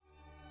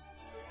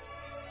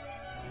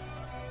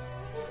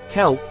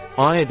Kelp,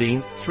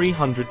 Iodine,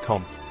 300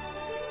 comp.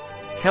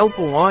 Kelp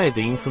or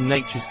iodine from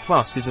Nature's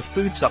Plus is a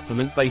food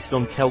supplement based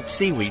on kelp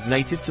seaweed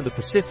native to the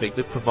Pacific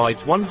that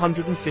provides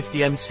 150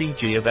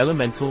 mcg of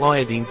elemental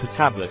iodine per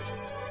tablet.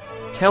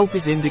 Kelp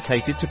is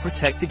indicated to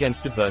protect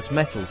against adverse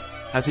metals,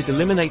 as it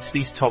eliminates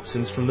these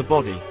toxins from the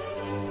body.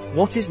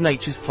 What is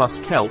Nature's Plus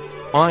Kelp,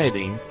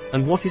 Iodine,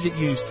 and what is it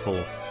used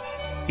for?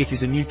 It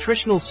is a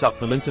nutritional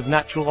supplement of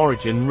natural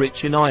origin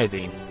rich in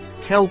iodine.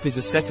 Kelp is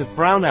a set of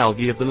brown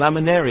algae of the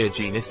Laminaria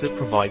genus that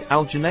provide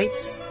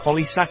alginates,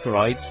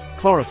 polysaccharides,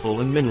 chlorophyll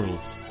and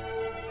minerals.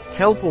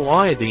 Kelp or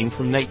iodine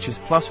from Nature's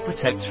Plus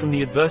protects from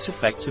the adverse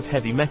effects of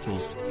heavy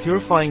metals,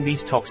 purifying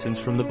these toxins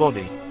from the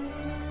body.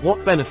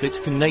 What benefits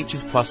can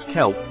Nature's Plus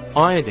Kelp,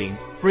 Iodine,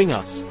 bring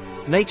us?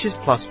 Nature's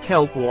Plus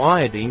Kelp or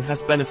Iodine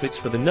has benefits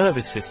for the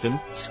nervous system,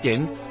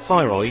 skin,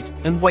 thyroid,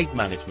 and weight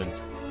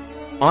management.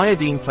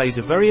 Iodine plays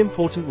a very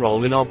important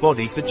role in our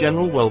body for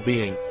general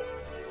well-being.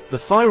 The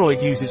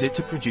thyroid uses it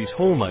to produce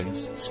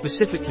hormones,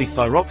 specifically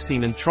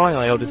thyroxine and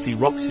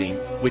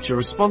triiodothyroxine, which are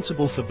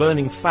responsible for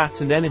burning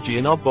fat and energy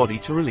in our body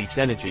to release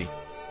energy.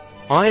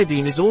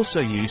 Iodine is also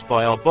used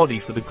by our body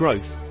for the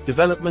growth,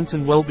 development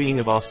and well-being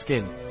of our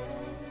skin.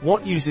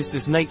 What uses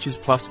does Nature's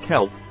Plus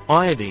Kelp,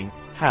 Iodine,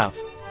 have?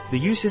 The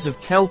uses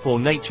of kelp or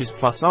Nature's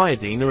Plus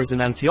Iodine are as an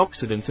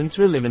antioxidant and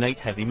to eliminate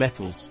heavy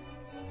metals.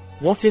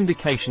 What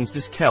indications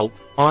does kelp,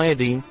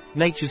 iodine,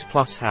 Nature's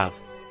Plus have?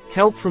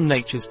 Kelp from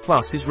Nature's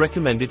Plus is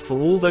recommended for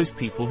all those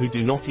people who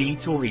do not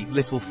eat or eat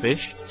little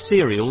fish,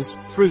 cereals,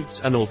 fruits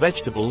and/or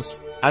vegetables,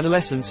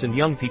 adolescents and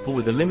young people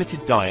with a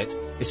limited diet,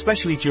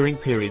 especially during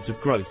periods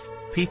of growth,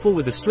 people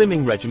with a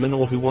slimming regimen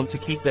or who want to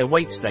keep their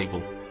weight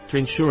stable, to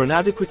ensure an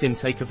adequate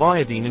intake of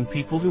iodine, and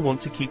people who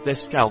want to keep their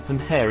scalp and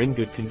hair in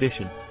good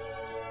condition.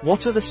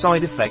 What are the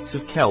side effects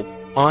of kelp,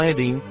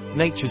 iodine,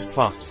 Nature's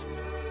Plus?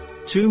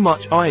 Too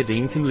much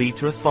iodine can lead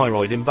to a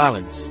thyroid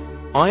imbalance.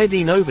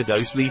 Iodine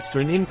overdose leads to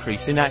an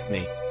increase in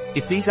acne.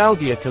 If these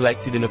algae are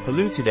collected in a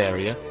polluted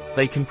area,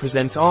 they can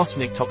present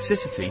arsenic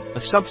toxicity, a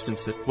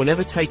substance that,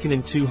 whenever taken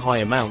in too high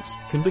amounts,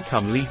 can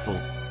become lethal.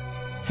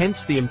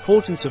 Hence the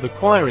importance of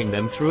acquiring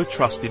them through a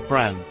trusted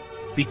brand.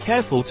 Be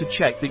careful to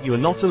check that you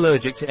are not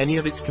allergic to any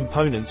of its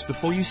components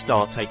before you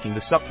start taking the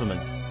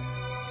supplement.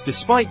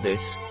 Despite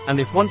this,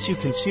 and if once you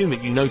consume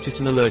it you notice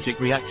an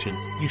allergic reaction,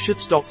 you should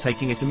stop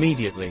taking it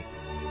immediately.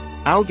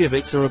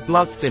 Algivits are a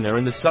blood thinner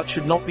and as such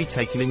should not be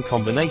taken in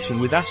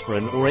combination with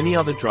aspirin or any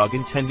other drug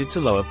intended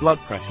to lower blood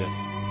pressure.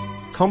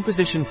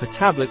 Composition per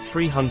tablet: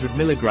 300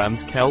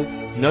 mg kelp,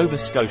 Nova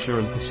Scotia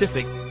and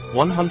Pacific,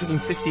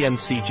 150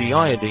 mcg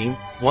iodine,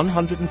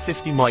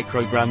 150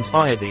 micrograms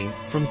iodine,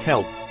 from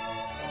kelp.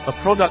 A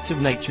product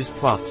of Nature's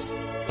Plus.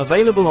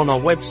 Available on our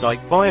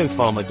website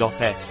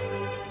biopharma.s.